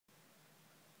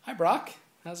Hi, Brock.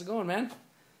 How's it going, man?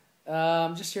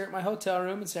 Just here at my hotel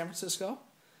room in San Francisco.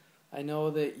 I know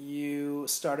that you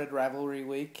started Rivalry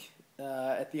Week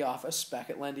at the office back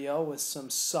at Lendio with some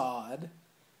sod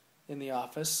in the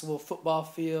office. A little football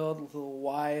field, a little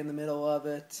Y in the middle of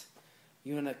it.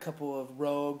 You and a couple of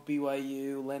rogue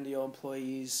BYU Lendio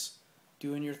employees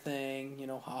doing your thing. You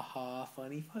know, ha ha,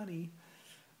 funny, funny.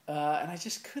 And I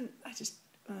just couldn't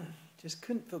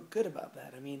feel good about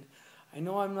that. I mean, I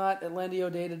know I'm not at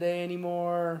Lendio day to day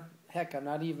anymore. Heck, I'm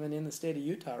not even in the state of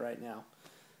Utah right now.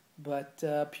 But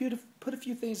put a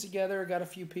few things together, got a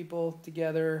few people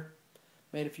together,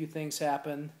 made a few things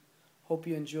happen. Hope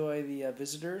you enjoy the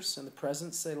visitors and the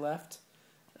presents they left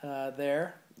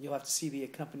there. You'll have to see the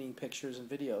accompanying pictures and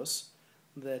videos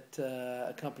that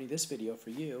accompany this video for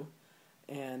you.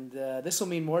 And this will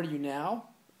mean more to you now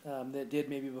than it did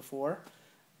maybe before.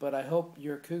 But I hope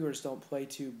your Cougars don't play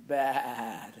too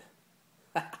bad.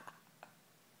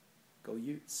 Go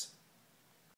Utes.